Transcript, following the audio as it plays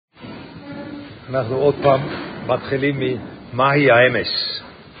אנחנו עוד פעם מתחילים מהי האמס.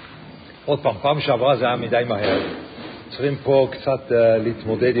 עוד פעם שעברה זה היה מדי מהר. צריכים פה קצת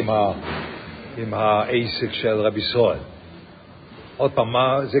להתמודד עם העסק של רבי ישראל. עוד פעם,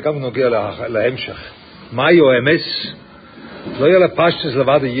 זה גם נוגע להמשך. מהי האמס? לא יהיה לפשטס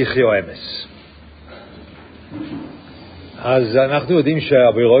לבד יחיה האמס. אז אנחנו יודעים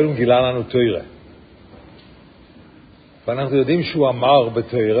שהבירואים גילה לנו תורה. ואנחנו יודעים שהוא אמר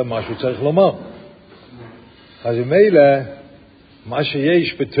בתורה מה שהוא צריך לומר. אז ממילא, מה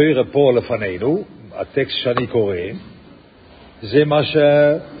שיש בתורה פה לפנינו, הטקסט שאני קורא, זה מה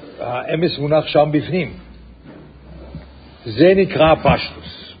שהאמס מונח שם בפנים. זה נקרא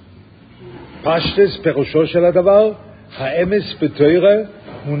פשטוס. פשטוס, פירושו של הדבר, האמס בתורה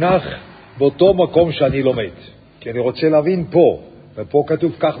מונח באותו מקום שאני לומד. כי אני רוצה להבין פה, ופה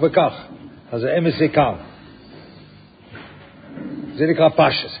כתוב כך וכך. אז האמס זה כאן. זה נקרא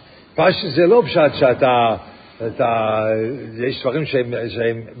פשטוס. פשטוס זה לא פשט יש דברים שהם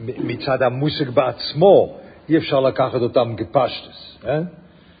מצד המושג בעצמו, אי אפשר לקחת אותם כפשטוס.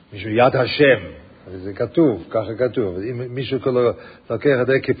 מישהו יד השם, זה כתוב, ככה כתוב. אם מישהו לוקח את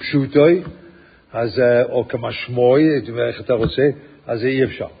זה כפשוטוי, או כמשמעוי, איך אתה רוצה, אז זה אי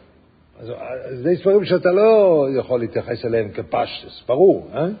אפשר. אז זה דברים שאתה לא יכול להתייחס אליהם כפשטוס,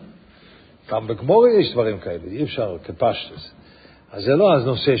 ברור. גם בגמרא יש דברים כאלה, אי אפשר כפשטוס. אז זה לא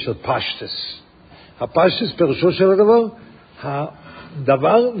הנושא של פשטוס. הפשטוס פירושו של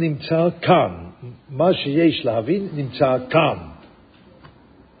הדבר נמצא כאן. מה שיש להבין נמצא כאן.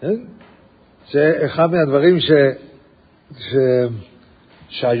 זה אחד מהדברים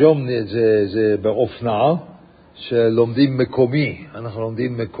שהיום זה באופנה, שלומדים מקומי. אנחנו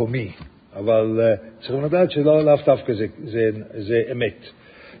לומדים מקומי. אבל צריכים לדעת שלא לאו דווקא זה אמת.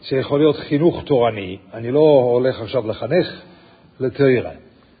 זה יכול להיות חינוך תורני. אני לא הולך עכשיו לחנך לתורה.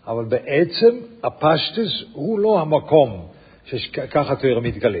 אבל בעצם הפשטוס הוא לא המקום שככה תורה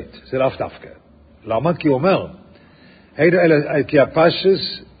מתגלית. זה לאו דווקא. למה? כי הוא אומר, כי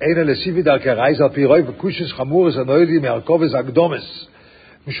הפשטוס אין אלה סיבי דרכי רייז על פי רוי וקושס חמורס הנוילי מהרכובס הקדומס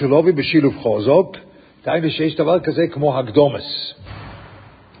משולובי בשילוב חוזוק. דהיינו שיש דבר כזה כמו הקדומס.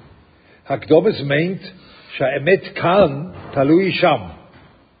 הקדומס מיינט שהאמת כאן תלוי שם.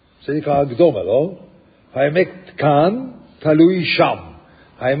 זה נקרא הקדומה, לא? האמת כאן תלוי שם.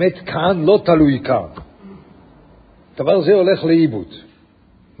 האמת כאן לא תלוי כאן. דבר זה הולך לאיבוד.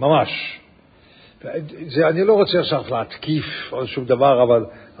 ממש. אני לא רוצה עכשיו להתקיף או שום דבר,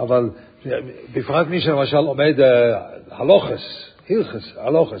 אבל בפרט מי שלמשל עומד הלוחס, הלחס,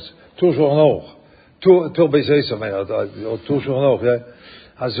 הלוחס, טור שורנוך, טור בייסייס אומרת, או טור שורנוך,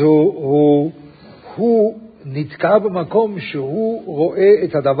 אז הוא נתקע במקום שהוא רואה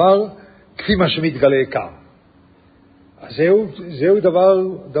את הדבר כפי מה שמתגלה כאן. אז זהו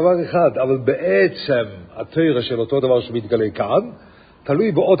דבר אחד, אבל בעצם התורה של אותו דבר שמתגלה כאן,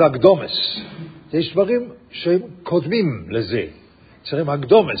 תלוי בעוד הקדומס. יש דברים שהם קודמים לזה. צריכים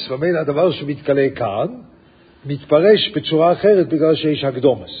הקדומס, ובין הדבר שמתגלה כאן, מתפרש בצורה אחרת בגלל שיש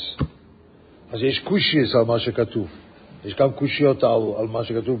הקדומס. אז יש קושיות על מה שכתוב. יש גם קושיות על מה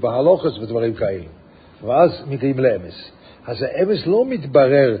שכתוב בהלוכס ודברים כאלה. ואז מגיעים לאמס. אז האמס לא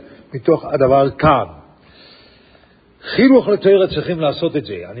מתברר מתוך הדבר כאן. חינוך לתורה צריכים לעשות את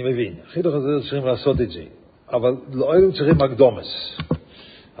זה, אני מבין. חינוך לתורה צריכים לעשות את זה. אבל לא היינו צריכים הקדומס.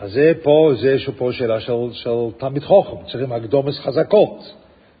 אז זה פה שאלה של תלמיד חכם. צריכים הקדומס חזקות.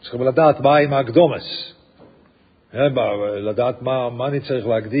 צריכים לדעת מה עם הקדומס. לדעת מה אני צריך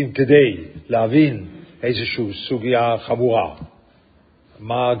להקדים כדי להבין איזושהי סוגיה חמורה.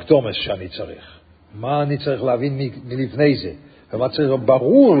 מה הקדומס שאני צריך. מה אני צריך להבין מלפני זה. ומה צריך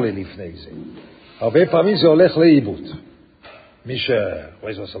ברור לי לפני זה. הרבה פעמים זה הולך לאיבוד. מי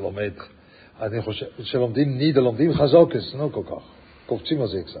לומד, אני חושב שלומדים נידה, לומדים חזוקס, לא כל כך. קופצים על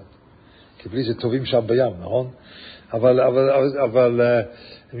זה קצת. כי בלי זה טובים שם בים, נכון? אבל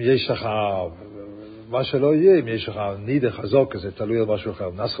אם יש לך, מה שלא יהיה, אם יש לך נידה חזוקס, זה תלוי על משהו אחר.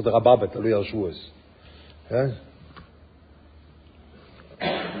 נסחא דרבא תלוי על שבועס.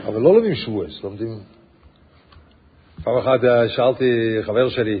 אבל לא לומדים שבועס, לומדים... פעם אחת שאלתי חבר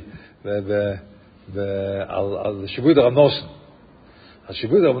שלי על שיבוד הרב נוסן.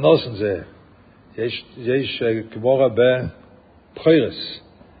 השיבוד הרב נוסן זה, יש כמו בבחירס,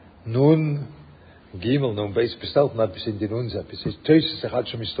 נון גימל, נון בייס פסטלט, נד פסין דינון זה, פסין תויסס אחד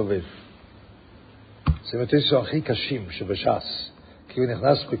שמסתובב. זה מהתויסס הכי קשים שבש"ס, כי הוא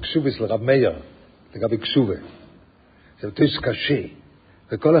נכנס בקסובס לרב מאיר, לגבי קסובה. זה מהתויסס קשה.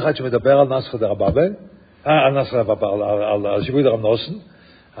 וכל אחד שמדבר על נסחא דרבא, על שיבוד הרב נוסן,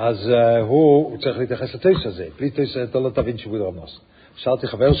 אז הוא צריך להתייחס לתויסס הזה. בלי תויסס אתה לא תבין שיבוד הרב נוסן. שאלתי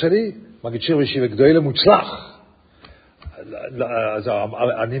חבר שלי, מגיד שיר בישיבה גדולה מוצלח. אז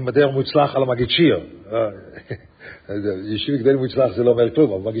אני מדבר מוצלח על המגיד שיר. ישיבה גדולה מוצלח זה לא אומר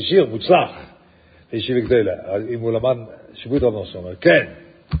כלום, אבל מגיד שיר מוצלח. בישיבה גדולה. אם הוא למד שיבוד רב נוסף, הוא אומר, כן.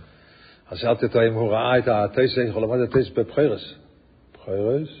 אז שאלתי אותו אם הוא ראה את הטייס, הוא למד את הטייס בבחירס.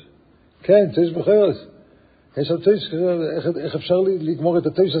 בחירס? כן, טייס בבחירס. יש על טייס, איך אפשר לגמור את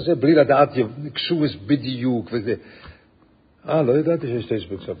הטייס הזה בלי לדעת קשורס בדיוק וזה. לא ידעתי שיש טייס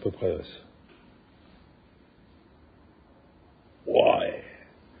בבחירס. וואי.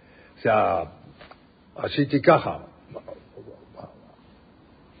 עשיתי ככה.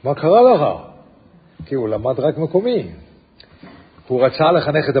 מה קרה לך? כי הוא למד רק מקומי. הוא רצה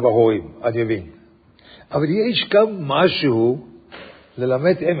לחנך את הבחורים, אני מבין. אבל יש גם משהו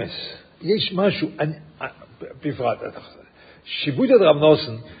ללמד אמס. יש משהו, בפרט, שיבוד את רב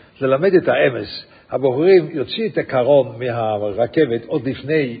נוסן, ללמד את האמס. הבחורים יוציא את הקרון מהרכבת עוד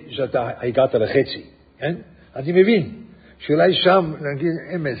לפני שאתה הגעת לחצי. כן? אני מבין שאולי שם נגיד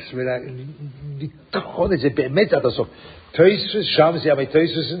אמס ולתכון את זה באמת עד הסוף. תויספס, שם זה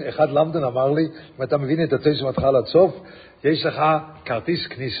המתויספס, אחד למדן אמר לי, אם אתה מבין את התויספס מתחיל עד סוף, יש לך כרטיס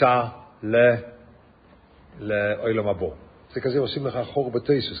כניסה לאוילם הבא. זה כזה עושים לך חור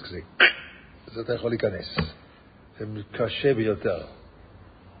בתויספס כזה. אז אתה יכול להיכנס. זה קשה ביותר.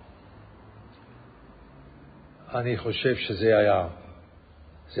 אני חושב שזה היה,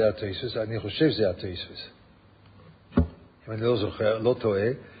 זה התויספס, אני חושב שזה התויספס. אם אני לא זוכר, לא טועה,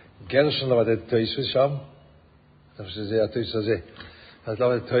 גרשן למד את התויספס שם, אני חושב שזה התויספס הזה. אז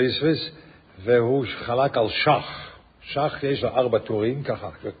למד את התויספס, והוא חלק על שח. שח יש לו 4 טורים, ככה,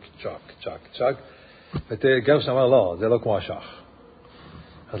 צ'ק, צ'ק, צ'ק. וגרשן אמר, לא, זה לא כמו השח.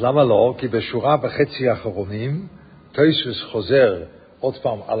 אז למה לא? כי בשורה וחצי האחרונים, תויספס חוזר עוד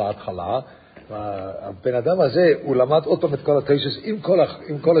פעם על ההתחלה, והבן אדם הזה, הוא למד עוד פעם את כל התויספס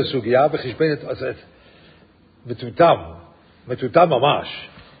עם כל הסוגיה, וחשבן את זה מטומטם ממש.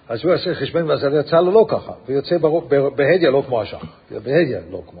 אז הוא עושה חשבן ואז יצא לו לא ככה, ויוצא בהדיה לא כמו השח. בהדיה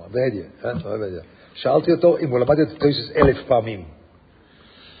לא כמו, בהדיה. שאלתי אותו אם הוא למד את התויספס 1000 פעמים.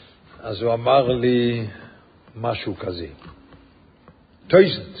 אז הוא אמר לי משהו כזה.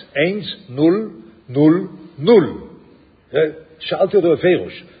 1000, 1, 0, שאלתי אותו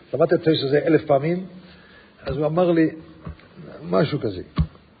בפירוש, למדת את התויספס הזה 1000 פעמים? אז הוא אמר לי משהו כזה,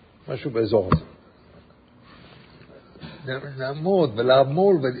 משהו באזור הזה. לעמוד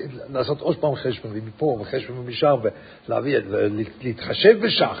ולעמול ולעשות עוד פעם חשבון ומפה וחשבון ומשם ולהביא להתחשב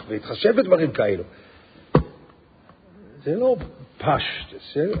בשח ולהתחשב בדברים כאלו. זה לא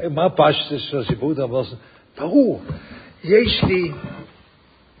פשטס. מה פשטס של השיפוט? ברור, יש לי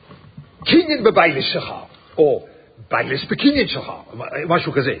קניין בביילס שלך או ביילס בקניין שלך,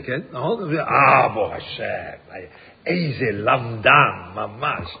 משהו כזה, כן? בוא השם, איזה למדן,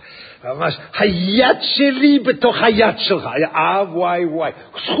 ממש, היד שלי בתוך היד שלך, וואי,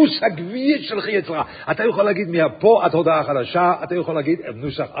 סחוס הגביית שלך יצלך, אתה יכול להגיד מהפה עד הודעה חדשה, אתה יכול להגיד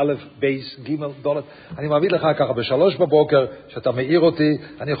נוסח א', בייס, ג', דולת, אני מביא לך ככה ב3 בבוקר, שאתה מעיר אותי,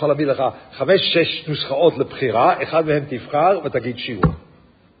 אני יכול להביא לך 5-6 נוסחאות לבחירה, אחד מהם תבחר ותגיד שיעור.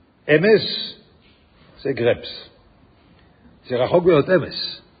 אמס, זה גרפס. זה רחוק להיות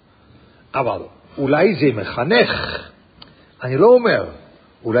אמס. אבל אולי זה מחנך. אני לא אומר,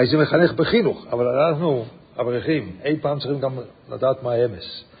 אולי זה מחנך בחינוך, אבל אנחנו, אברכים, אי פעם צריכים גם לדעת מה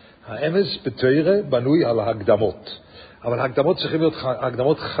האמס. האמס בתורה בנוי על ההקדמות. אבל ההקדמות צריכים להיות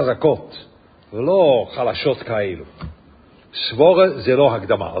הקדמות חזקות, ולא חלשות כאלו. סבורה זה לא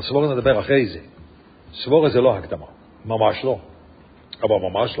הקדמה, על סבורה נדבר אחרי זה. סבורה זה לא הקדמה, ממש לא. אבל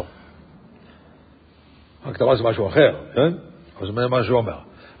ממש לא. הקדמה זה משהו אחר, כן? אז זה מה שהוא אומר.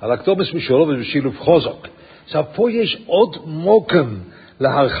 על הקדומס משולו ובשילוב חוזק. עכשיו, פה יש עוד מוקם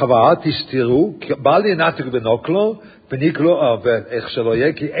להרחבה, תסתירו, בל ינתק בנוקלו, בניקלו, ואיך שלא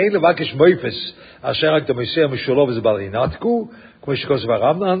יהיה, כי אין לבקש מויפס, אשר הקדומסי המשולו וזה בל ינתקו, כמו שכוס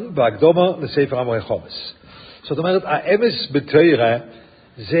ברמנן, והקדומה לספר אמרי חומס. זאת אומרת, האמס בתורה,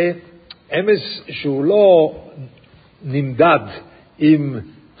 זה אמס שהוא לא נמדד עם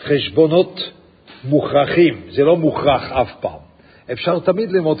חשבונות מוכרחים, זה לא מוכרח אף פעם. אפשר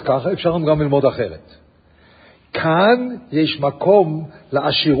תמיד ללמוד ככה, אפשר גם ללמוד אחרת. כאן יש מקום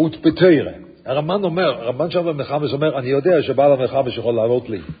לעשירות בתורה. הרמב"ן אומר, הרמב"ן שם במלחמס אומר, אני יודע שבעל המלחמס יכול לענות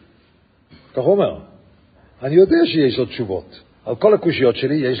לי. כך הוא אומר. אני יודע שיש לו תשובות. על כל הקושיות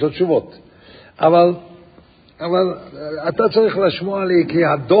שלי יש לו תשובות. אבל אתה צריך לשמוע לי כי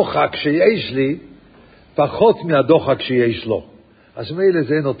הדוחק שיש לי פחות מהדוחק שיש לו. אז מילא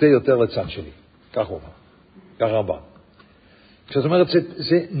זה נוטה יותר לצד שלי. כך הוא אומר. כך הרמב"ן. כשאת אומרת,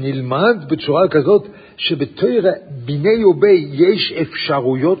 זה נלמד בצורה כזאת שבתורה ביני ובי יש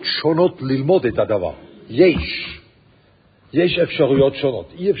אפשרויות שונות ללמוד את הדבר. יש אפשרויות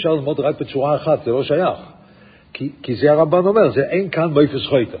שונות. אי אפשר ללמוד רק בצורה אחת, זה לא שייך. כי זה הרמב"ן אומר, זה אין כאן באפס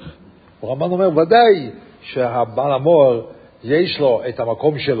חויתך. הרמב"ן אומר, ודאי שהבעל המור יש לו את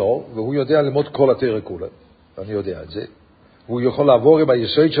המקום שלו, והוא יודע ללמוד כל התורה כולה. אני יודע את זה. הוא יכול לעבור עם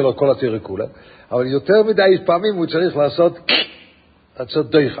היסוד שלו כל התורה כולה. אבל יותר מדי פעמים הוא צריך לעשות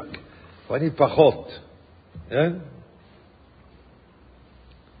דויחק. ואני פחות.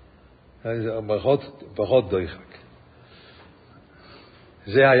 פחות דויחק.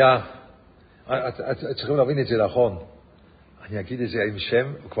 זה היה, צריכים להבין את זה נכון. אני אגיד את זה עם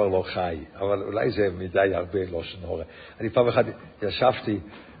שם, הוא כבר לא חי, אבל אולי זה מדי הרבה לא שנורא. אני פעם אחת ישבתי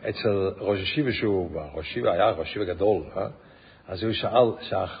אצל ראש ישיבה, שהוא ראש ישיבה, היה ראש ישיבה גדול, אז הוא שאל,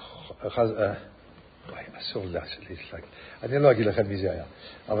 אסור להסלק, אני לא אגיד לכם מי זה היה,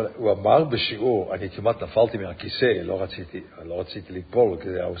 אבל הוא אמר בשיעור, אני כמעט נפלתי מהכיסא, לא רציתי ליפול, כי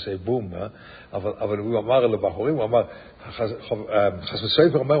זה היה עושה בום, אבל הוא אמר לבחורים, הוא אמר, חס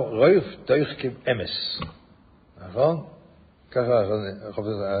וסופר אומר, רוב תויחקים אמס, נכון? ככה,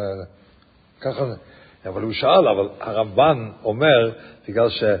 אבל הוא שאל, אבל הרמב"ן אומר, בגלל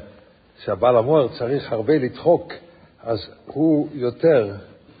שהבעל המור צריך הרבה לדחוק, אז הוא יותר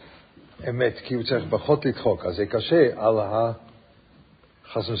אמת, כי הוא צריך פחות לדחוק, אז זה קשה על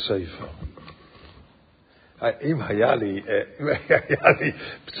החס וסופר. אם היה לי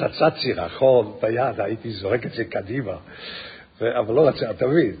פצצת סירחון ביד, הייתי זורק את זה קדימה. אבל לא רצה, אתה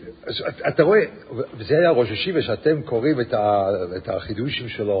מבין, אתה רואה, וזה היה ראש ישיבה שאתם קוראים את החידושים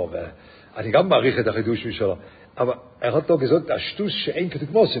שלו, ואני גם מעריך את החידושים שלו, אבל אחד לא גזות, השטוס שאין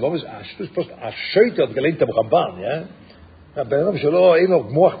כתגמוס, השטוס פשוט, השויטות גלעים את הרמב"ן, הבן אדם שלו אין לו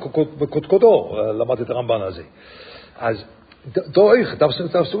מוח בקודקודו, למד את הרמב"ן הזה. אז דויך,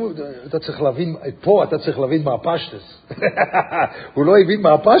 אתה צריך להבין, פה אתה צריך להבין מה הפשטס. הוא לא הבין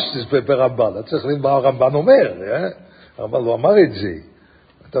מה הפשטס ברמב"ן, אתה צריך להבין מה הרמב"ן אומר, הרמב"ן לא אמר את זה,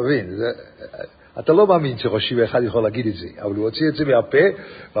 אתה מבין, אתה לא מאמין שראש ישיבה אחד יכול להגיד את זה, אבל הוא הוציא את זה מהפה,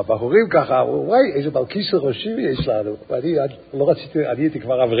 והבחורים ככה, וואי, איזה מלכיס ראש ישיבה יש לנו, ואני לא רציתי, אני הייתי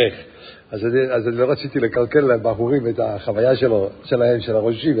כבר אברך, אז אני לא רציתי לקלקל לבחורים את החוויה שלהם, של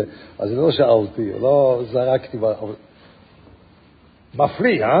הראש ישיבה, אז אני לא שאלתי, לא זרקתי,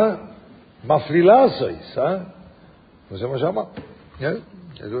 מפליא, מפלילה זויס, וזה מה שאמר,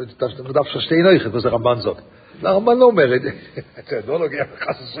 דף ששתי נויכת, וזה רמב"ן זאת. הרמב"ן לא אומר את זה, לא נוגע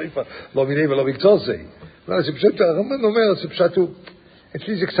בחס וסופר, לא מיני ולא מקצוע זה. הרמב"ן אומר,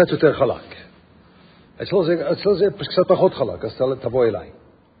 אצלי זה קצת יותר חלק. אצלו זה קצת פחות חלק, אז תבוא אליי.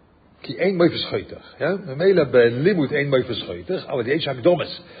 כי אין מאפס חויתך, ממילא בלימוד אין מאפס חויתך, אבל יש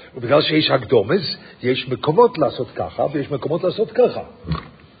הקדומס. ובגלל שיש הקדומס, יש מקומות לעשות ככה, ויש מקומות לעשות ככה.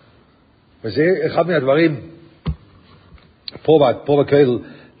 וזה אחד מהדברים, פה בכלל,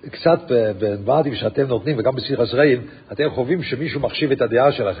 קצת בוועדים שאתם נותנים, וגם בסיר הזרעים, אתם חווים שמישהו מחשיב את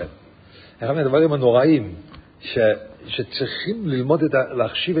הדעה שלכם. אחד מהדברים הנוראים, שצריכים ללמוד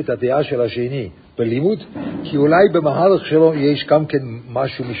להחשיב את הדעה של השני בלימוד, כי אולי במהלך שלו יש גם כן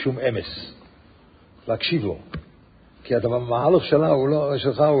משהו משום אמס. להקשיב לו. כי המהלך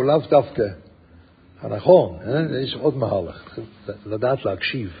שלך הוא לאו דווקא הנכון, יש עוד מהלך. לדעת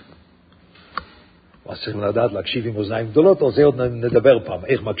להקשיב. אז צריכים לדעת להקשיב עם אוזניים גדולות, או זה עוד נדבר פעם,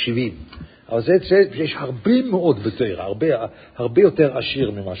 איך מקשיבים. אבל זה יש הרבה מאוד בתורה, הרבה יותר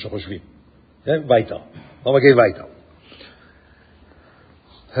עשיר ממה שחושבים. ביתה, לא מגיע ביתה.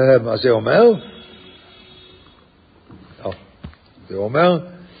 אז זה אומר,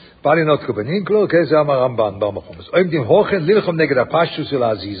 פעלי נותקו בנינקלו, זה אמר רמב"ן במחומס. או אם דים הוכן, ללחום נגד הפשטוס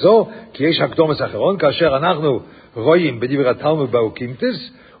ולהזיזו, כי יש הקדומס אחרון, כאשר אנחנו רואים בדבר התלמוד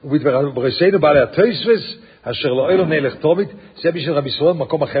באוקימתס, ובברסנו בעלי התויספס, אשר לא אלו נלך תומית, זה בשביל רבי ישראל,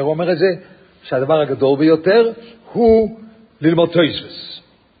 מקום אחר הוא אומר את זה, שהדבר הגדול ביותר הוא ללמוד תויספס.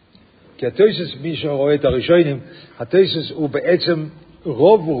 כי התויספס, מי שרואה את הראשונים, התויספס הוא בעצם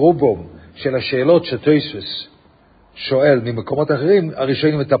רובם של השאלות שתויספס שואל ממקומות אחרים,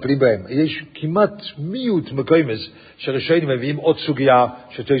 הראשונים מטפלים בהם. יש כמעט מיעוט מקומות שהראשונים מביאים עוד סוגיה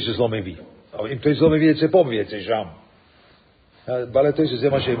שתויספס לא מביא. אבל אם תויספס לא מביא את זה פה, מביא את זה שם. בעלי תויספס זה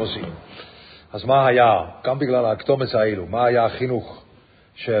מה שהם עושים. אז מה היה, גם בגלל הקדומות האלו, מה היה החינוך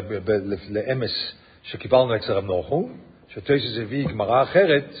לאמס שקיבלנו אצל רב נחום, שתויספס הביא גמרא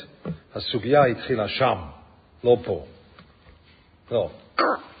אחרת, הסוגיה התחילה שם, לא פה. לא.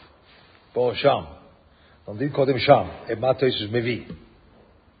 פה שם. לומדים קודם שם, מה תויספס מביא.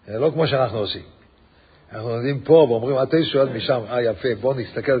 לא כמו שאנחנו עושים. אנחנו לומדים פה ואומרים, תויספס שואל משם, יפה, בוא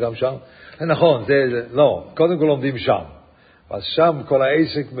נסתכל גם שם. נכון, זה לא, קודם כל לומדים שם. אז שם כל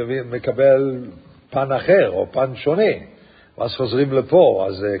העסק מקבל פן אחר, או פן שונה. ואז חוזרים לפה,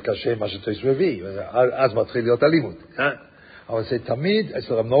 אז קשה מה שתויס מביא, אז מתחיל להיות הלימוד. אבל זה תמיד,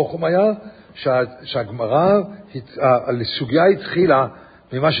 אצל רב נחום היה, שהגמרא, הסוגיה התחילה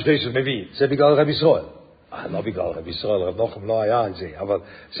ממה שתויס מביא. זה בגלל רב ישראל. לא בגלל רב ישראל, רב נחום לא היה את זה, אבל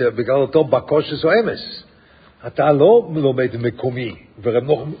זה בגלל אותו בקושס או אמס. אתה לא לומד מקומי, ורב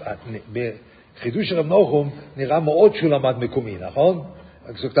נחום, בחידוש של רב נחום נראה מאוד שהוא למד מקומי, נכון?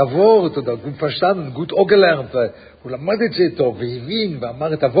 gesagt, ein Wort, und gut verstanden, gut auch gelernt, הוא למד את זה טוב, והבין,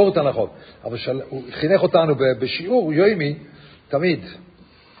 ואמר את הוורט הנכון. אבל הוא חינך אותנו בשיעור יומי, תמיד.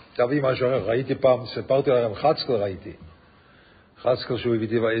 תביא משהו אחר, ראיתי פעם, סיפרתי עליהם, חצקל ראיתי. חצקל שהוא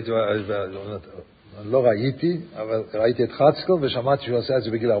הביא, לא ראיתי, אבל ראיתי את חצקל, ושמעתי שהוא עשה את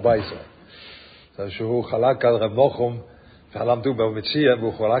זה בגיל 14. שהוא חלק על רב נחום, ולמדו במציע,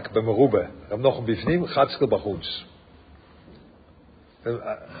 והוא חלק במרובה. רב נחום בפנים, חצקל בחוץ.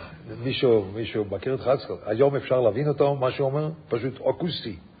 מישהו מכיר את חצקל? היום אפשר להבין אותו, מה שהוא אומר? פשוט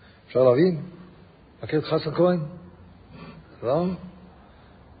אקוסטי. אפשר להבין? מכיר את חצקל כהן? לא?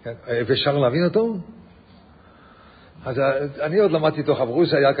 ואפשר להבין אותו? אז אני עוד למדתי איתו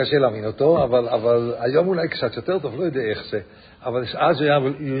חברוס, היה קשה להבין אותו, אבל היום אולי קצת יותר טוב, לא יודע איך זה. אבל אז היה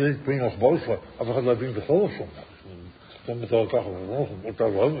פנים אוכבולפו, אף אחד לא הבין בכלל שום. זה מתאר ככה,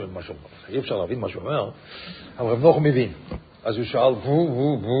 אי אפשר להבין מה שהוא אומר, אבל רב נחום מבין. אז הוא שאל,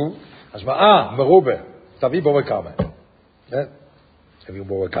 אז מה? מרובה, תביא בו וכמה. תביאו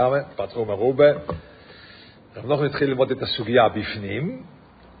בו וכמה, פתחו מרובה. רב נחום התחיל ללמוד את הסוגיה בפנים,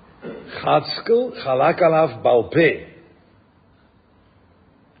 חצקל חלק עליו בעל פה.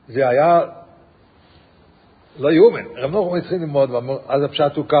 זה היה לא יאומן. רב נחום התחיל ללמוד, אז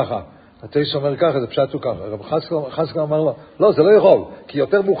הפשט הוא ככה. התייס אומר ככה, זה פשט הוא ככה. רב חצקל אמר לו, לא, זה לא יכול, כי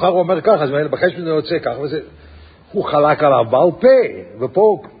יותר מאוחר הוא אומר ככה, אז בחש מזה יוצא ככה, וזה... הוא חלק עליו בעל פה,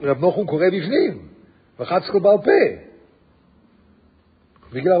 ופה רב נחום קורא בפנים, וחצקל בעל פה,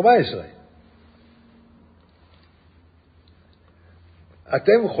 בגיל 14.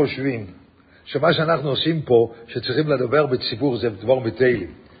 אתם חושבים שמה שאנחנו עושים פה, שצריכים לדבר בציבור, זה דבר מטיילי.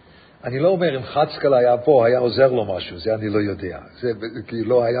 אני לא אומר, אם חצקל היה פה, היה עוזר לו משהו, זה אני לא יודע. זה כי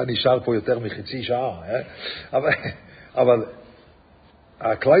לא היה נשאר פה יותר מחצי שעה. אבל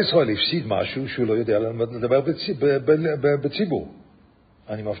הכלל ישראל הפסיד משהו שהוא לא יודע לדבר בציבור.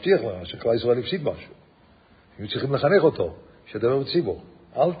 אני מבטיח לך שכלל ישראל הפסיד משהו. הם צריכים לחנך אותו, שדבר בציבור.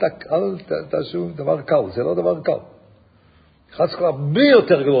 אל תעשו דבר קל, זה לא דבר קל. חצקל הרבה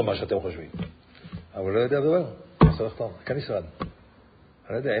יותר גדול ממה שאתם חושבים. אבל לא יודע לדבר. צריך טעם, כאן ישראל. אני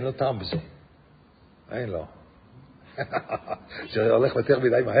לא יודע, אין לו טעם בזה. אין לו. זה הולך יותר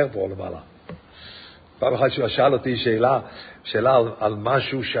מדי מהר פה למעלה. פעם אחת שהוא שאל אותי שאלה על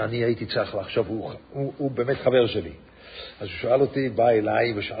משהו שאני הייתי צריך לחשוב, הוא באמת חבר שלי. אז הוא שאל אותי, בא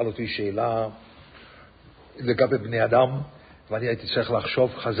אליי ושאל אותי שאלה לגבי בני אדם, ואני הייתי צריך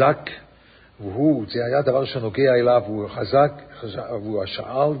לחשוב חזק, זה היה דבר שנוגע אליו, הוא חזק, והוא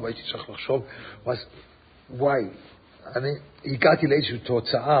שאל, והייתי צריך לחשוב, וואי, אני הגעתי לאיזושהי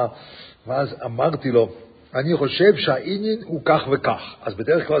תוצאה, ואז אמרתי לו, אני חושב שהעניין הוא כך וכך. אז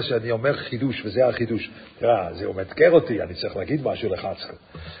בדרך כלל שאני אומר חידוש, וזה החידוש, תראה, זה מתקר אותי, אני צריך להגיד משהו לחצקל.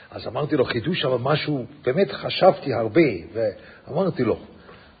 אז אמרתי לו, חידוש, אבל משהו, באמת חשבתי הרבה, ואמרתי לו.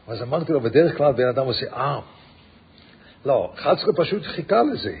 אז אמרתי לו, בדרך כלל בן אדם עושה, לא, חצקל פשוט חיכה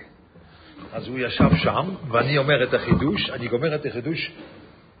לזה. אז הוא ישב שם, ואני אומר את החידוש, אני גומר את החידוש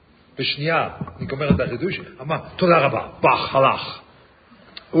בשנייה, אני גומר את החידוש, אמר, תודה רבה, בח, הלך.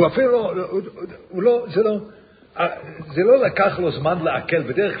 הוא אפילו לא, זה לא לקח לו זמן לעכל,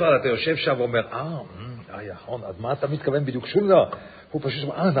 בדרך כלל אתה יושב שם ואומר, נכון, אז מה אתה מתכוון בדיוק? שום דבר. הוא פשוט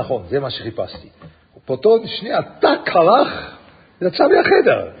אומר, נכון, זה מה שחיפשתי. פתאום שנייה, טק הלך, יצא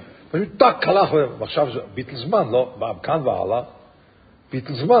מהחדר. פשוט טק הלך, ועכשיו ביטל זמן, לא, כאן והלאה,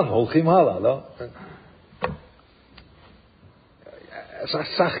 ביטל זמן, הולכים הלאה, לא?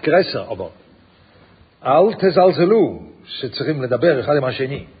 סך גרסר, אבל אל תזלזלו שצריכים לדבר אחד עם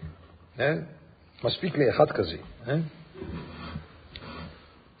השני. מספיק לי אחד כזה.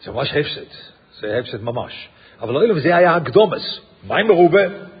 זה ממש הפסד. זה הפסד ממש. אבל לא, זה היה הקדומס. מים מרובה,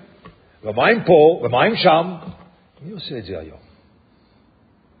 ומים פה, ומים שם. מי עושה את זה היום?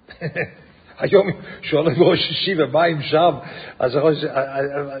 היום שואלים בראש שישי ומים שם, אז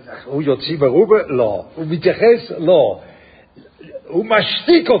הוא יוציא מרובה? לא. הוא מתייחס? לא. הוא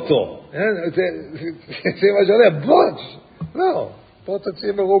משתיק אותו. זה מה שאומר, בוץ. לא, פה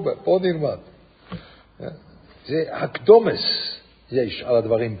תציא מרובה, פה נלמד. זה הקדומס יש על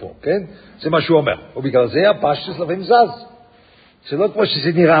הדברים פה, כן? זה מה שהוא אומר. ובגלל זה הפשטוס לפעמים זז. זה לא כמו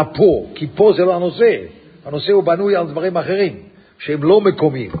שזה נראה פה, כי פה זה לא הנושא. הנושא הוא בנוי על דברים אחרים, שהם לא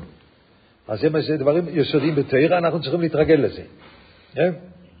מקומיים. אז זה דברים יסודיים בתורה, אנחנו צריכים להתרגל לזה.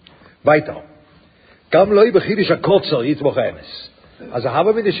 ביתה. גם לא בחידש הקוצר יתמוך האמס. אז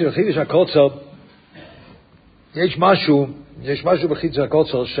ההווה מיני של חידש הקוצר, יש משהו בחידש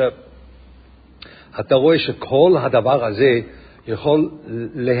הקוצר שאתה רואה שכל הדבר הזה יכול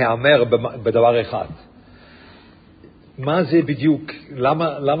להיאמר בדבר אחד. מה זה בדיוק?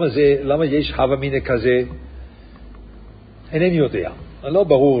 למה יש הווה מיני כזה? אינני יודע. לא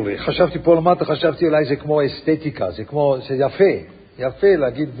ברור לי. חשבתי פה למטה, חשבתי אולי זה כמו אסתטיקה, זה יפה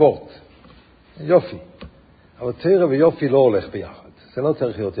להגיד וורט. יופי. אבל תורה ויופי לא הולך ביחד. זה לא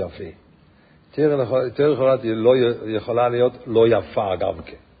צריך להיות יפה. תורה יכולה להיות לא יפה גם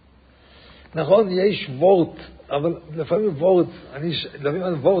כן. נכון, יש וורט, אבל לפעמים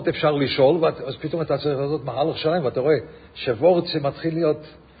וורט אפשר לשאול, אז פתאום אתה צריך לעשות מהלך שלם, ואתה רואה שוורט זה מתחיל להיות,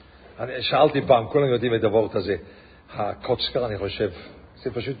 שאלתי פעם, כולם יודעים את הוורט הזה, הקוצקר אני חושב,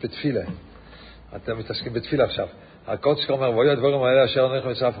 זה פשוט בתפילה. אתם מתעסקים בתפילה עכשיו. הקוצקר אומר, ואוי הדברים האלה אשר אנחנו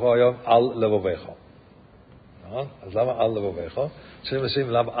מצפך היום על לבובך. נכון? אז למה על לבובך? צריכים לשים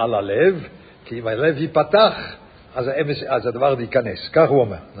לב על הלב, כי אם הלב ייפתח, אז הדבר ייכנס. כך הוא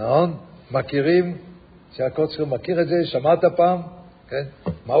אומר, נכון? מכירים, שהקוצקר מכיר את זה, שמעת פעם? כן?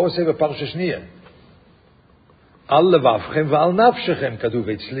 מה הוא עושה בפרשה שנייה? על לבבכם ועל נפשכם כתוב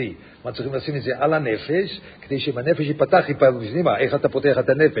אצלי. מה צריכים לשים את זה על הנפש, כדי שאם הנפש ייפתח, איך אתה פותח את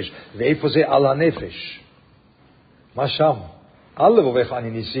הנפש, ואיפה זה על הנפש? מה שם? על לבבך אני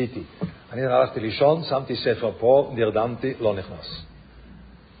ניסיתי. אני הלכתי לישון, שמתי ספר פה, נרדמתי, לא נכנס.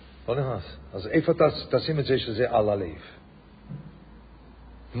 לא נכנס. אז איפה תשים את זה שזה על הלב?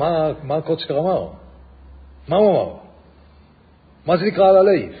 מה הקוצקר אמר? מה הוא אמר? מה זה נקרא על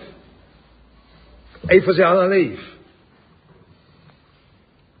הלב? איפה זה על הלב?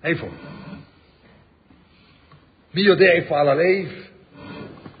 איפה? מי יודע איפה על הלב?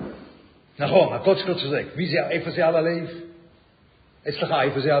 נכון, הקוצקר צודק. איפה זה על הלב? אצלך,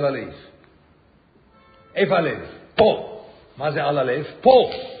 איפה זה על הלב? איפה הלב? פה. מה זה על הלב?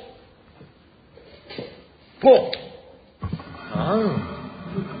 פה. פה.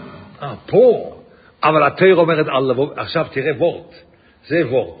 פה. אבל התורה אומרת על לבוא, עכשיו תראה וורט. זה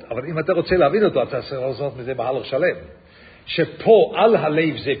וורט. אבל אם אתה רוצה להבין אותו, אתה צריך לעשות מזה מהלך שלם. שפה על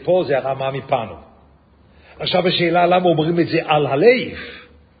הלב זה פה, זה הרמה מפנו. עכשיו השאלה למה אומרים את זה על הלב?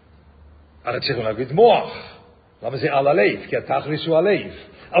 הרי צריכים להגיד מוח. למה זה על הלב? כי התכלס הוא הלב.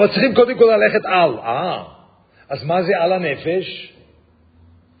 אבל צריכים קודם כל ללכת על. אז מה זה על הנפש?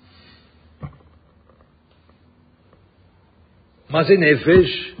 מה זה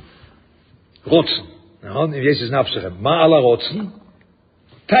נפש? רוצן. נכון? אם יש את נפשכם. מה על הרוצן?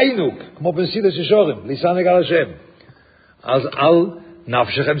 תיינוק. כמו בנסידס ישורים. ליסנג על השם. אז על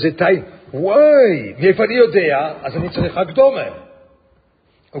נפשכם זה תיינוק. וואי, מאיפה אני יודע? אז אני צריך הקדומה.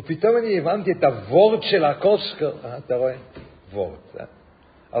 ופתאום אני הבנתי את הוורד של הקוצקר. אתה רואה? וורד.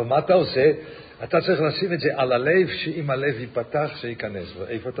 על מה אתה עושה? אתה צריך לשים את זה על הלב, שאם הלב ייפתח, שייכנס.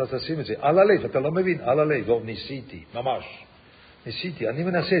 ואיפה אתה תשים את זה? על הלב, אתה לא מבין, על הלב. לא, ניסיתי, ממש. ניסיתי, אני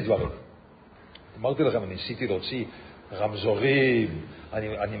מנסה דברים. אמרתי לכם, אני ניסיתי להוציא רמזורים,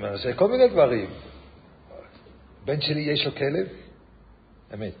 אני מנסה כל מיני דברים. בן שלי יש לו כלב?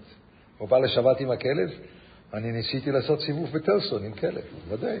 אמת. הוא בא לשבת עם הכלב, אני ניסיתי לעשות סיבוב בטלסון עם כלב.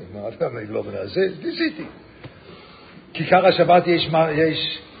 ודאי, אני לא מנסה, ניסיתי. כיכר השבת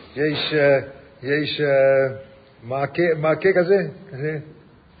יש מעקה כזה,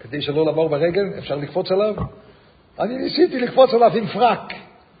 כדי שלא לעבור ברגל, אפשר לקפוץ עליו. אני ניסיתי לקפוץ עליו עם פרק.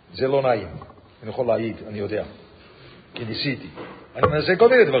 זה לא נעים. אני יכול להעיד, אני יודע. כי ניסיתי. אני מנסה כל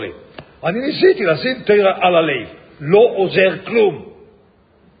מיני דברים. אני ניסיתי לשים תורה על הלב. לא עוזר כלום.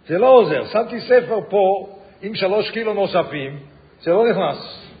 זה לא עוזר. שמתי ספר פה עם 3 קילו נוספים, זה לא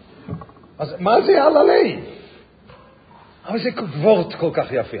נכנס. אז מה זה על הלב? אבל זה וורט כל כך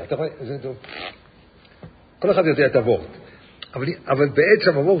יפה. אתה רואה? כל אחד יודע את הוורט. אבל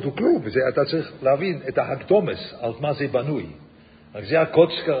בעצם הוורט הוא כלום. אתה צריך להבין את ההקדומס, על מה זה בנוי. רק זה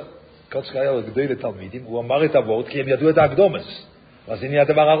הקוצקר היה גדול לתלמידים, הוא אמר את הוורט כי הם ידעו את ההקדומס. אז זה נהיה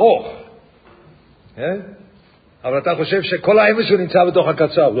דבר ארוך. אבל אתה חושב שכל האמס הוא נמצא בתוך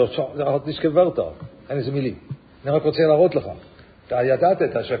הקצר. זה רק נשכברת. אין איזה מילים. אני רק רוצה להראות לך. אתה ידעת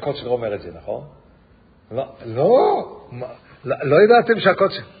שהקוצקר אומר את זה, נכון? לא ידעתם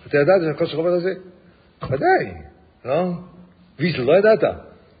שהקוצקר... אתה ידעת שהקוצקר אומר את זה? ודאי. לא? ויזל, לא ידעת?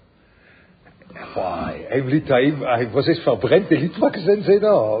 וואי, הם ליטאים, was ist verbrennt, die Litwachsen sind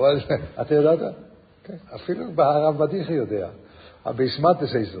da, אתה ידעת? אפילו בהרב בדיחי יודע. הבסמת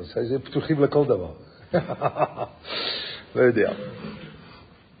הסייסוס, זה פתוחים לכל דבר. לא יודע.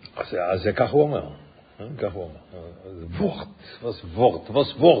 אז זה כך הוא אומר. כך הוא אומר.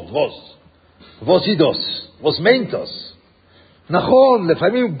 was ist das? was meint das? נכון,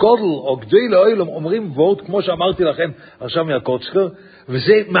 לפעמים גודל או גדוי לאוילום אומרים וורט, כמו שאמרתי לכם עכשיו מהקוצקר,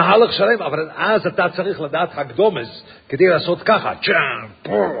 וזה מהלך שלם, אבל אז אתה צריך לדעת הקדומס כדי לעשות ככה,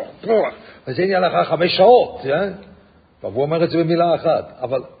 וזה נהיה לך 5 שעות, והוא אומר את זה במילה אחת,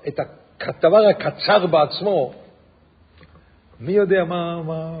 אבל את הדבר הקצר בעצמו, מי יודע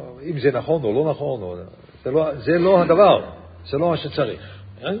אם זה נכון או לא נכון, זה לא הדבר, זה לא מה שצריך.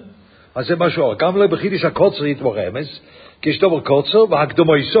 אז זה משהו, גם לא בחידיש הקוצר יתמורמס, כי יש דבר קוצר,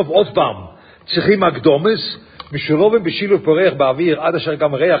 והקדומו יסוף עוד פעם, צריכים הקדומס, משולובים בשילוב פורח באוויר, עד אשר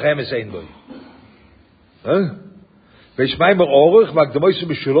גם ריח אמס אין בו. ויש מיימר אורך, והקדומו יסוף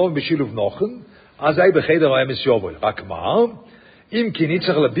משולובים בשילוב נוחן, אז היה בחדר האמס יובוי. רק מה? אם כי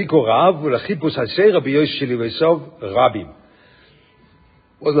נצטרך לביקו רב, ולחיפוש הסיירה ביוש שלי ויסוף רבים.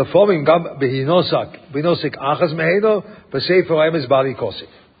 ולפעמים גם בהינוסק אחז מהנו, בספר האמס בעלי כוסף.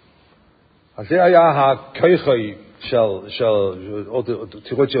 אז זה היה הכיחוי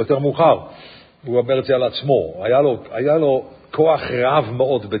תראו את זה יותר מאוחר, הוא אומר את זה על עצמו, היה לו כוח רב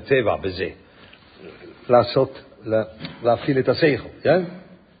מאוד בטבע בזה, להפעיל את השכל,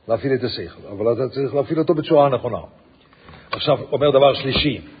 להפעיל את השכל, אבל אתה צריך להפעיל אותו בצורה הנכונה. עכשיו אומר דבר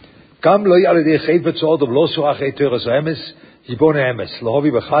שלישי, גם לא יהיה על ידי חית בצעות ולא סורח אחרי תרס האמס, יבון האמס,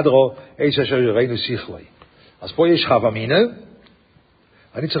 להובי בחדרו, איש אשר יראינו שכלי. אז פה יש חווה מינה,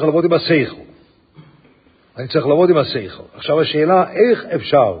 אני צריך לעבוד עם השכל. עכשיו השאלה, איך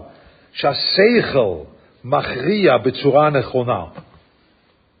אפשר שהשכל מכריע בצורה נכונה?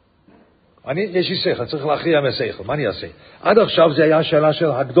 יש לי שכל, צריך להכריע מהשכל, מה אני אעשה? עד עכשיו זה היה השאלה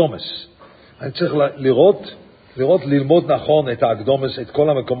של הקדומס. אני צריך ללמוד נכון את הקדומס, את כל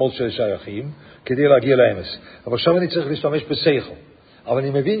המקומות ששייכים, כדי להגיע לאמס. אבל עכשיו אני צריך להשתמש בשכל. אבל אני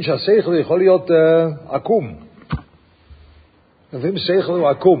מבין שהשכל יכול להיות עקום. לפעמים שכל הוא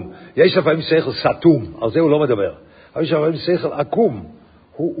עקום. יש לפעמים שכל סתום, על זה הוא לא מדבר. אבל יש לפעמים שכל עקום.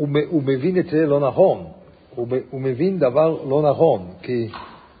 הוא מבין את זה לא נכון. הוא מבין דבר לא נכון,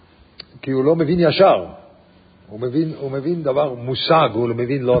 כי הוא לא מבין ישר. הוא מבין דבר מושג, הוא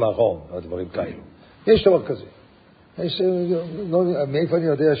מבין לא נכון, הדברים כאלו. יש דבר כזה. מאיפה אני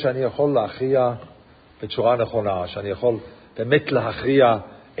יודע שאני יכול להכריע בצורה נכונה, שאני יכול באמת להכריע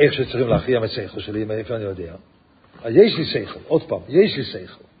איך שצריכים להכריע מהשכל שלי, מאיפה אני יודע? יש לי שכל, עוד פעם, יש לי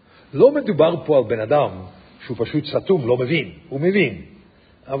שכל. לא מדובר פה על בן אדם שהוא פשוט סתום, לא מבין, הוא מבין.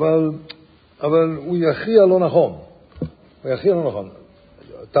 אבל הוא יכריע לא נכון.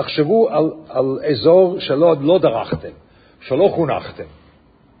 תחשבו על אזור שלא דרכתם, שלא חונכתם.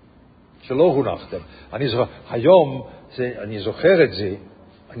 היום, אני זוכר את זה,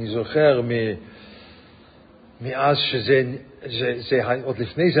 אני זוכר מאז עוד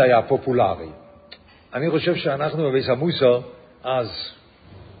לפני זה היה פופולרי. אני חושב שאנחנו בבית המוסר, אז,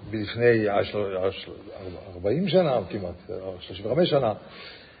 לפני 40 שנה כמעט, 35 שנה,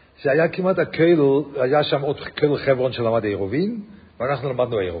 זה היה כמעט היה שם עוד קהל חברון שלמד אירובין, ואנחנו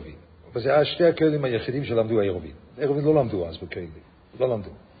למדנו אירובין. וזה היה שתי הקהלים היחידים שלמדו אירובין. אירובין לא למדו אז בקהלים, לא למדו.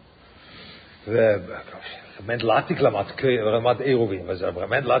 ומנדלטיק למד אירובין,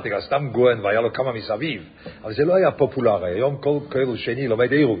 ומנדלטיק היה סתם גוהן והיה לו כמה מסביב, אבל זה לא היה פופולרי. היום כל קהל שני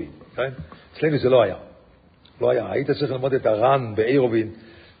לומד אירובין, כן? אצלנו זה לא היה. היית צריך ללמוד את הר"ן באירובין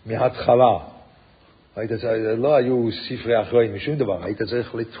מההתחלה. לא היו ספרי אחרים משום דבר. היית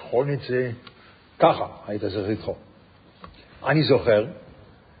צריך לטחון את זה ככה. אני זוכר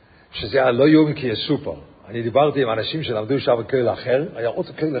שזה היה לא יום כי יש סופר. אני דיברתי עם אנשים שלמדו שם בקהל אחר. היה עוד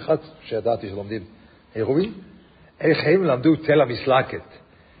קהל אחד שידעתי שלומדים אירובין. איך הם למדו תל המסלקת.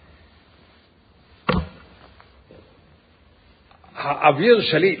 האוויר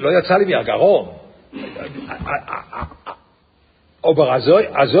שלי לא יצא לי מהגרון. aber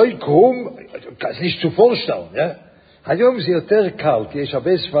azoi krum ist nicht zu vorstellen, ja? היום זה יותר קל, כי יש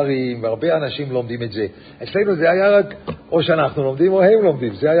הרבה ספרים והרבה אנשים לומדים את זה. אצלנו זה היה רק או שאנחנו לומדים או הם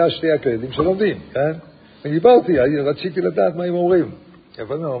לומדים, זה היה שתי הכלים שלומדים, כן? ודיברתי, רציתי לדעת מה הם אומרים.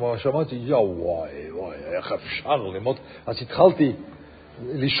 אבל שמעתי, וואי, איך אפשר ללמוד? אז התחלתי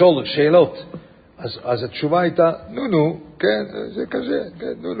לשאול שאלות. אז התשובה הייתה, נו, כן, זה כזה,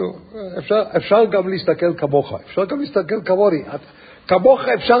 כן, נו. אפשר גם להסתכל כמוך, אפשר גם להסתכל כמוני. כמוך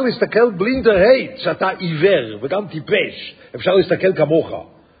אפשר להסתכל בלינדר הייט, שאתה עיוור וגם טיפש. אפשר להסתכל כמוך.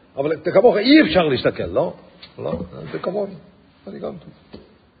 אבל כמוך אי אפשר להסתכל, לא? לא, זה כמוני. אני גם טוב.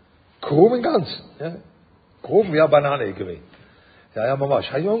 קרום אינגנץ, קרום היה בננה גבי. זה היה ממש.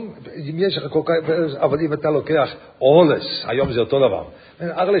 היום, אם יש לך כל כך, אבל אם אתה לוקח אולס, היום זה אותו דבר.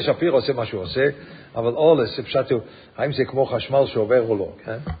 ארלה שפיר עושה מה שהוא עושה, אבל אולס, פשטו, האם זה כמו חשמל שעובר או לא,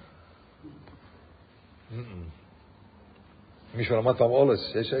 כן? מישהו למד פעם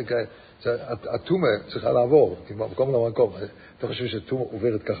אולס, התומה צריכה לעבור, במקום למקום. אתה חושב שתומה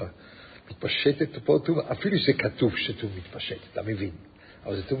עוברת ככה, מתפשטת פה תומה, אפילו שזה כתוב שתומה מתפשטת, אתה מבין.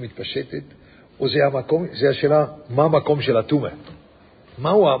 אבל זה תומה מתפשטת, או זה המקום, זה השאלה, מה המקום של התומה?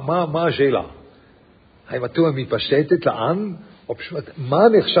 מה השאלה? האם התומה מתפשטת לאן, או פשוט, מה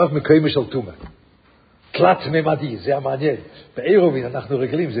נחשב מקיימה של תומה? תלת-ממדי, זה המעניין. בעירובין אנחנו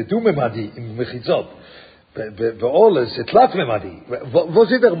רגילים, זה דו-ממדי עם מחיצות. באולס זה תלת-ממדי.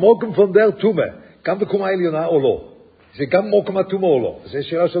 וזה דר מוקם פון דר תומה, גם בקומה העליונה או לא. זה גם מוקם התומה או לא. זה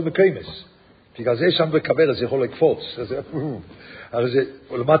שאלה של מקיימס. בגלל זה שם בקבר זה יכול לקפוץ. אבל זה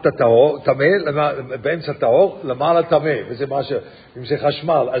למטה טהור, תמה, באמצע טהור, למעלה תמה. וזה משהו, אם זה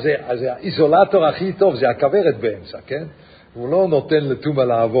חשמל, אז האיזולטור הכי טוב זה הכברת באמצע, כן? הוא לא נותן לתומה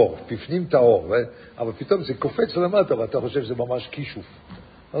לעבור, בפנים טהור, אבל פתאום זה קופץ למטה, ואתה חושב שזה ממש קישוף.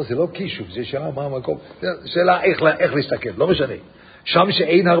 לא, זה לא קישוף, זה שאלה מה המקום. שאלה איך להסתכל, לא משנה. שם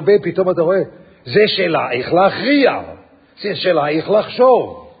שאין הרבה, פתאום אתה רואה, זה שאלה איך להכריע, זה שאלה איך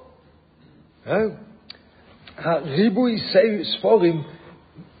לחשוב. הריבוי ספורים,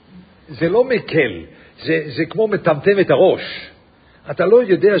 זה לא מקל, זה כמו מטמטם את הראש. אתה לא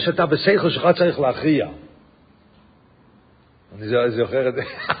יודע שאתה בשכל שלך צריך להכריע. אני זוכר את זה.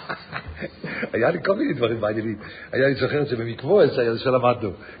 היה לי כל מיני דברים מעניינים. היה לי זוכר את זה במקבוע, זה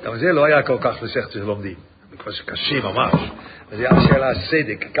שלמדנו. גם זה לא היה כל כך לשכת שלומדים. זה כבר קשה ממש. זה היה שאלה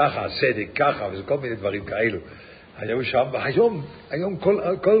סדק, ככה, וזה כל מיני דברים כאלו. היו שם, והיום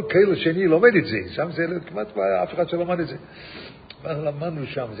כל כאלו שני לומד את זה. שם זה כמעט אף אחד שלומד את זה. למדנו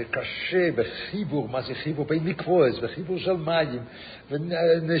שם, זה קשה בחיבור, מה זה חיבור בין מקבועס, בחיבור של מים,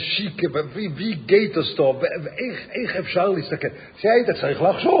 ונשיקה, וגייטוסטור, ואיך אפשר להסתכל. זה היית צריך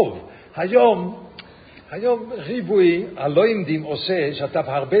לחשוב. היום ריבוי הלא-עמדים עושה שאתה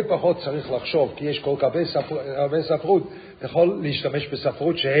הרבה פחות צריך לחשוב, כי יש כל כך הרבה ספרות, אתה יכול להשתמש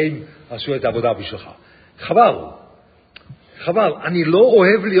בספרות שהם עשו את העבודה בשבילך. חבל, אני לא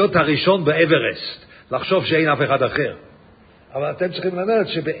אוהב להיות הראשון באברסט, לחשוב שאין אף אחד אחר. אבל אתם צריכים לדעת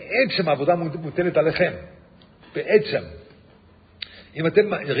שבעצם העבודה מוטלת עליכם. בעצם.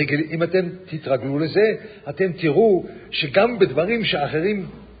 אם אתם תתרגלו לזה, אתם תראו שגם בדברים שאחרים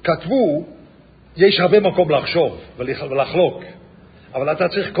כתבו, יש הרבה מקום לחשוב ולחלוק. אבל אתה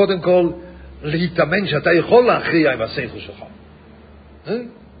צריך קודם כל להתאמן שאתה יכול להכריע עם השכל שלך.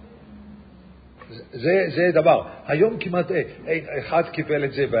 זה דבר. היום כמעט אחד קיבל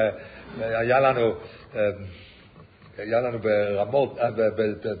את זה, היה לנו ברמות,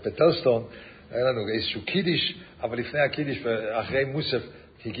 בטלסטון, היה לנו איזשהו קידיש, אבל לפני הקידיש, אחרי מוסף,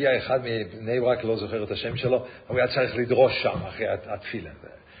 הגיע אחד מבני ברק, לא זוכר את השם שלו, הוא היה צריך לדרוש שם אחרי התפילה.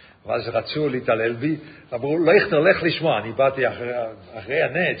 ואז רצו להתעלל בי, אמרו, לך לשמוע, אני באתי אחרי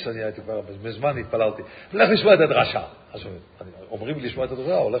הנץ, אני הייתי כבר מזמן התפללתי, לך לשמוע את הדרשה. אז אומרים לי לשמוע את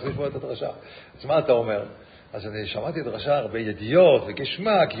הדרשה, הולך לשמוע את הדרשה. אז מה אתה אומר? אז אני שמעתי את הדרשה, הרבה ידיעות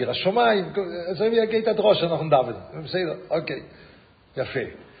וגשמה, כי השומיים, אז אני אגיד את הדרוש, אנחנו נדע את זה. בסדר, אוקיי, יפה.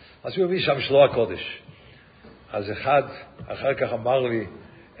 אז הוא הביא שם שלוע הקודש. אז אחד אחר כך אמר לי,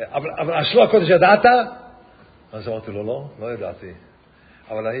 אבל השלוע הקודש ידעת? אז אמרתי לו, לא ידעתי.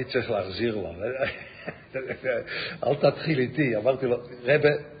 אבל אני צריך להחזיר לו. אל תתחיל איתי. אמרתי לו, רבא,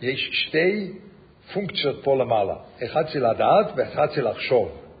 יש שתי פונקציות פה למעלה. אחד זה לדעת ואחד זה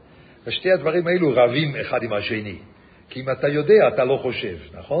לחשוב. ושתי הדברים האלו רבים אחד עם השני. כי אם אתה יודע, אתה לא חושב,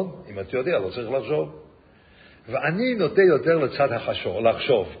 נכון? אם אתה יודע, לא צריך לחשוב. ואני נוטה יותר לצד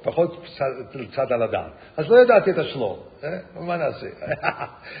לחשוב, פחות לצד על הדעת. אז לא ידעתי את השלום. מה נעשה?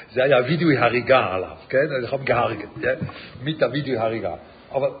 זה היה וידאוי הריגה עליו, כן? אני יכול להרג, מיטה וידאוי הריגה.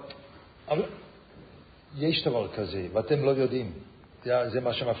 אבל יש דבר כזה, ואתם לא יודעים. זה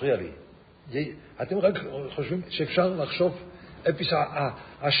מה שמפריע לי. אתם רק חושבים שאפשר לחשוב איפה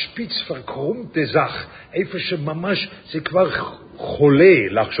השפיץ פרקרום תזך, איפה שממש זה כבר חולה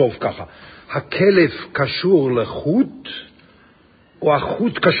לחשוב ככה. הכלב קשור לחוט, או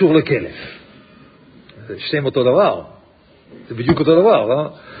החוט קשור לכלב. שתיים אותו דבר. זה בדיוק אותו דבר, לא?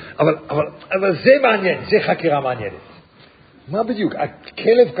 אבל זה מעניין, זה חקירה מעניינת. מה בדיוק?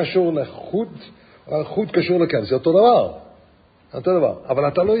 הכלב קשור לחוט, או החוט קשור לכלב. זה אותו דבר. אותו דבר. אבל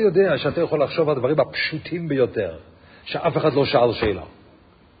אתה לא יודע שאתה יכול לחשוב על הדברים הפשוטים ביותר, שאף אחד לא שאל שאלה.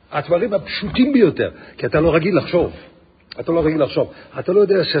 הדברים הפשוטים ביותר, כי אתה לא רגיל לחשוב. אתה לא רגיל לחשוב. אתה לא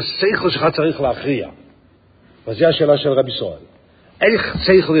יודע שהשכל שלך צריך להכריע. וזו השאלה של רבי ישראל. איך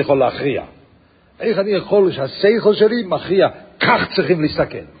שכל יכול להכריע? איך אני יכול שהשכל שלי מכריע? כך צריכים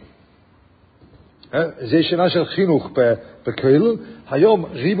להסתכל. זה שאלה של חינוך בכלל. היום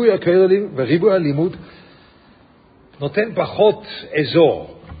ריבוי הכללים וריבוי הלימוד נותן פחות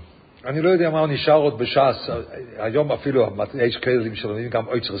אזור. אני לא יודע מה נשאר עוד בש"ס, היום אפילו יש כאלה שלומדים גם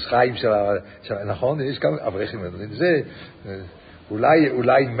אוצרס חיים נכון? יש גם אברכים, זה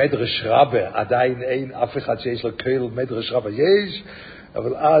אולי מדרש רבה, עדיין אין אף אחד שיש לו כאל מדרש רבה, יש,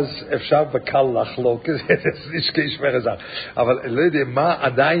 אבל אז אפשר בקל לחלוק, זה נשמר את זה, אבל לא יודע מה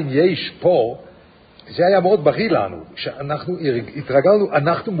עדיין יש פה, זה היה מאוד בריא לנו, שאנחנו התרגלנו,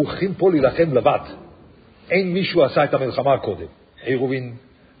 אנחנו מוכנים פה להילחם לבד, אין מישהו עשה את המלחמה קודם, עירובין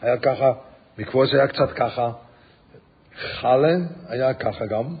היה ככה, מקבוס היה קצת ככה, חלה היה ככה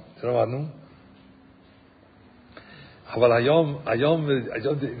גם, זה למדנו, אבל היום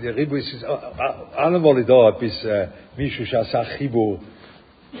ריבו, אנו מולידו, מישהו שעשה חיבור,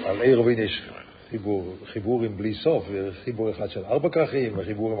 על עירובין יש חיבורים בלי סוף, חיבור אחד של 4 כרכים,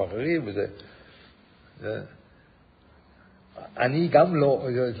 וחיבורים אחרים, וזה, אני גם לא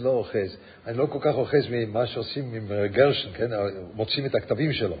אוחז, אני לא כל כך אוחז ממה שעושים עם גרשן, כן? מוצאים את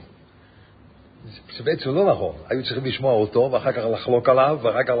הכתבים שלו. זה בעצם לא נכון. היו צריכים לשמוע אותו, ואחר כך לחלוק עליו,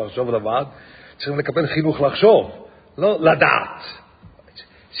 ואחר כך לחשוב לבד. צריכים לקבל חינוך לחשוב, לא לדעת.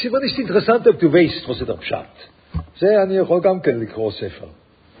 סיבניסט אינטרסנטה, du weißt, was der Pshat. זה אני יכול גם כן לקרוא ספר.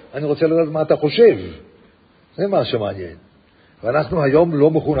 אני רוצה לדעת מה אתה חושב. זה מה שמעניין. ואנחנו היום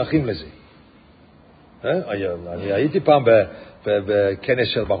לא מחונכים לזה. אני הייתי פעם בכנס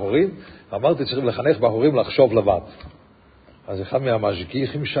של בחורים, אמרתי צריכים לחנך בחורים לחשוב לבד. אז אחד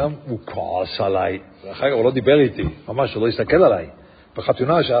מהמשגיחים שם, הוא כעס עליי, ואחר כך הוא לא דיבר איתי, ממש הוא לא הסתכל עליי.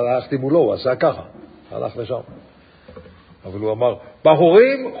 בחתונה שהלכתי מולו, הוא עשה ככה, הלך לשם. אבל הוא אמר,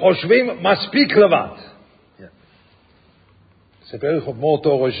 בחורים חושבים מספיק לבד. זה בערך כמו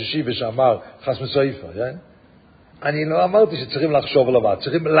אותו ראש השיבה שאמר, חס מסעיפה, אני לא אמרתי שצריכים לחשוב לבד,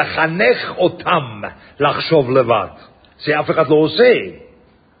 צריכים לחנך אותם לחשוב לבד. זה אף אחד לא עושה.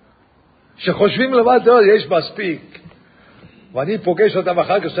 שחושבים לבד, יש מספיק. ואני פוגש אותם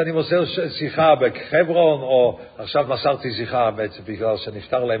אחר כך שאני מוסר שיחה בחברון, או עכשיו מסרתי שיחה בעצם בגלל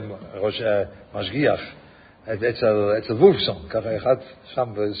שנפטר להם ראש משגיח אצל וולפסון, ככה אחד שם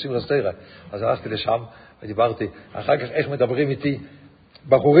בסימרס תירה. אז הלכתי לשם ודיברתי. אחר כך איך מדברים איתי?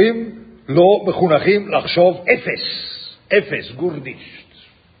 בחורים לא מחונכים לחשוב אפס,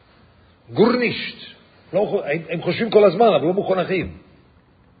 גורנישט. לא, הם חושבים כל הזמן, אבל לא מחונכים.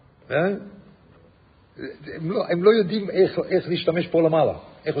 הם לא יודעים איך להשתמש פה למעלה,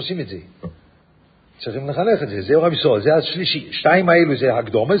 איך עושים את זה. צריכים לחנך את זה, זה רב ישראל, זה השלישי. 2 האלו זה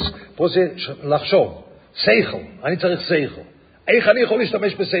הקדומס, פה זה לחשוב, שכל, אני צריך שכל. איך אני יכול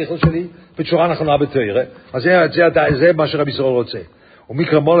להשתמש בשכל שלי בצורה נכונה בתורה? אז זה מה שרב ישראל רוצה.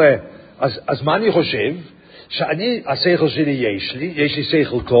 ומקרא מולה, אז מה אני חושב? שאני, השכל שלי יש לי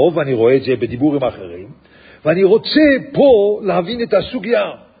שכל טוב, ואני רואה את זה בדיבורים אחרים, ואני רוצה פה להבין את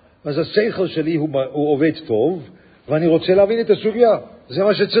הסוגיה. אז השכל שלי הוא עובד טוב, ואני רוצה להבין את הסוגיה. זה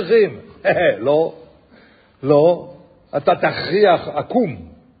מה שצריכים. לא, אתה תכריח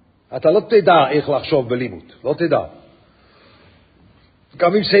עקום. אתה לא תדע איך לחשוב בלימוד, לא תדע.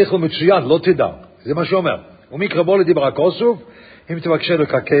 גם אם שכל מצוין, לא תדע. זה מה שאומר. ומקרא בו לדיבר הכוסוף, אם תבקשו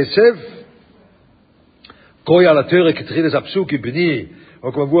לך כסף, קוי על התורה כתחיל את הפסוק בני,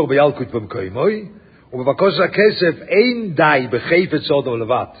 או כמבואר בילקוט במקוימוי, ובבקוש הכסף אין די בחפץ אדם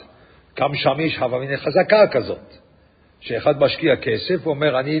לבד. גם שם יש הבנה חזקה כזאת, שאחד משקיע כסף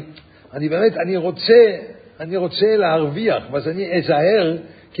ואומר, אני באמת, אני רוצה להרוויח, אז אני אזהר,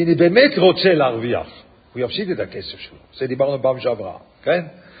 כי אני באמת רוצה להרוויח. הוא יפסיד את הכסף שלו. זה דיברנו פעם שעברה, כן?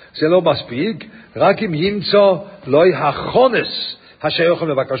 זה לא מספיק, רק אם ימצא לא החונס השייכים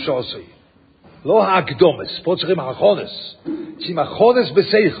לבקשו עשי. לא ההקדומס, פה צריכים החונס. צריכים החונס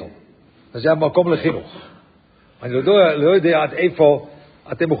בשכל. אז זה המקום לחינוך. אני לא יודע עד איפה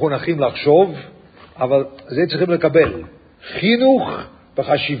אתם מחונכים לחשוב, אבל זה צריכים לקבל. חינוך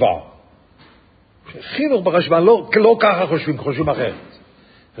בחשיבה. חינוך בחשיבה, לא ככה חושבים אחרת.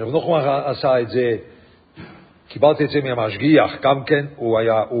 רב נחמן עשה את זה, קיבלתי את זה מהמשגיח, גם כן,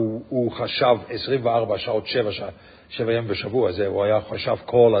 הוא חשב 24 שעות, 7 ימים בשבוע, הוא היה חשב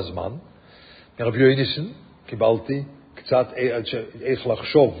כל הזמן. מרב יויניסן קיבלתי קצת איך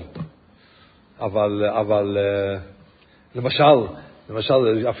לחשוב, אבל למשל,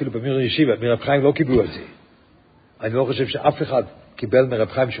 אפילו במיר ישיבה, מרב חיים לא קיבלו את זה. אני לא חושב שאף אחד קיבל מרב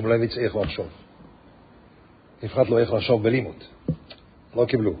חיים שמולביץ איך לחשוב. אף אחד לא איך לחשוב בלימוד. לא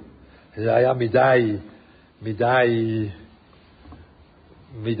קיבלו. זה היה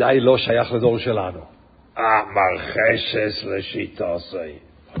מדי לא שייך לדור שלנו. המרחשס לשיטה עשי.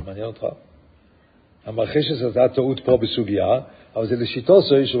 מעניין אותך? המרחשס הייתה טעות פה בסוגיה, אבל זה לשיטה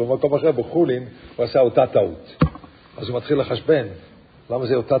עשי שבמקום אחר בחולין הוא עשה אותה טעות. אז הוא מתחיל לחשבן. למה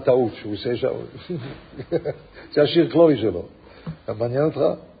זה אותה טעות שהוא עושה שם? זה השיר קלורי שלו. מעניין אותך?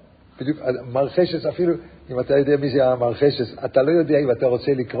 בדיוק, מרחשס אפילו, אם אתה יודע מי זה המרחשס, אתה לא יודע אם אתה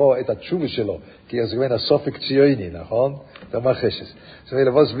רוצה לקרוא את התשובה שלו, כי זה גבין הסופק ציוני, נכון? זה מרחשס. זאת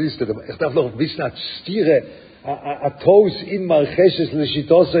אומרת, was willst du? Ich darf noch wissen, stiere, הטוס עם מרחשס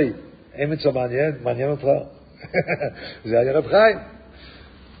לשיטוסי, אמצע מעניין אותך? זה היה רב חיים.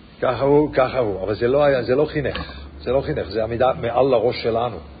 ככה הוא, אבל זה לא חינך, זה עמידה מעל הראש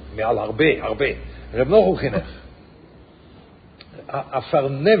שלנו, מעל הרבה. רב נחום חינך.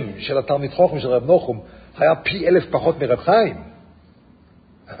 הפרנם של התלמיד חוכם של רב נחום היה פי 1000 פחות מרב חיים.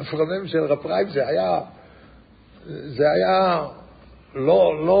 הפרנם של רב חיים זה היה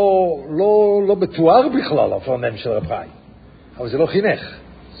לא מתואר בכלל, הפרנם של רב חיים. אבל זה לא חינך,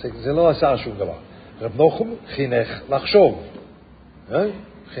 זה לא עשה שום דבר. רב נחום חינך לחשוב.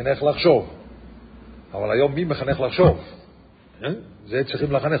 חינך לחשוב. אבל היום מי מחנך לחשוב? זה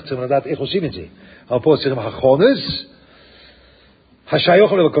צריכים לחנך, צריכים לדעת איך עושים את זה. אבל פה צריכים החונס,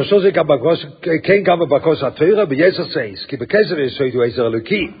 השייך לבקושו זה גם בבקוש התורה ביסר סייס, כי בכסר יסוידו עזר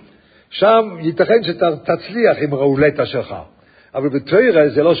אלוקי. שם ייתכן שתצליח עם רעולתה שלך. אבל בתורה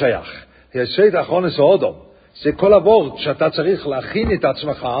זה לא שייך. יסויד החונס האודום. זה כל עבור שאתה צריך להכין את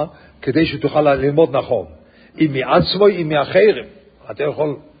עצמך כדי שתוכל ללמוד נכון. אם מעצמו, אם מאחרים. אתה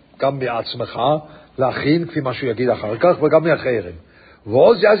יכול גם מעצמך להכין כפי מה שהוא יגיד אחר כך, וגם מאחרים.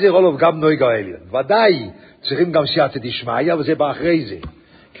 ועוז יעזר עליו גם נויגה אליון. ודאי צריכים גם סייעתא דשמיא, וזה בא אחרי זה.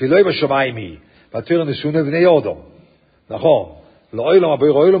 כי לא בשמיים היא, והתורה נשונה בני אדם. נכון. לעולם הבא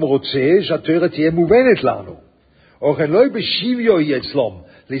עולם רוצה שהתורה תהיה מובנת לנו. וכן לא בשוויו יהיה אצלם,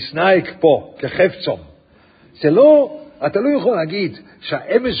 לסנאיק פה, כחפצום. זה לא, אתה לא יכול להגיד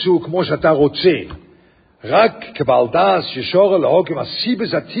שהאמס הוא כמו שאתה רוצה. רק כבעל דעת ששור אלוהים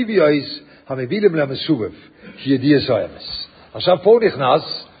הסיבס הטבעיוס המבילים למסובב, שידיע זו האמס. עכשיו פה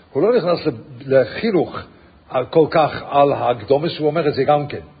הוא לא נכנס לחינוך כל כך על הקדומס, הוא אומר את זה גם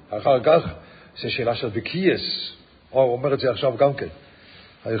כן. אחר כך זה שאלה של בקייס, הוא אומר את זה עכשיו גם כן.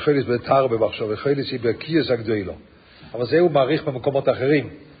 היכולת בתרבה ועכשיו, היכולת היא בקייס הגדולו. אבל זה הוא מעריך במקומות אחרים,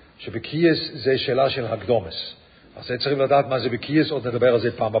 שבקייס זה שאלה של הקדומס. אז צריך לדעת מה זה בקייס, עוד נדבר על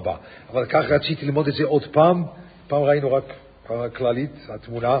זה פעם הבאה. אבל כך רציתי ללמוד את זה עוד פעם ראינו רק כללית,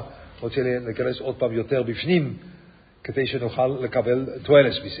 התמונה, רוצה להיכנס עוד פעם יותר בפנים, כדי שנוכל לקבל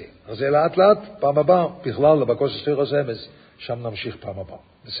תועלת בזה. אז זה לאט לאט, פעם הבאה, בכלל לבקוש הסתיר הזמס, שם נמשיך פעם הבאה.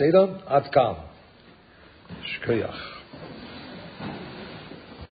 בסדר? עד כאן. שכיח.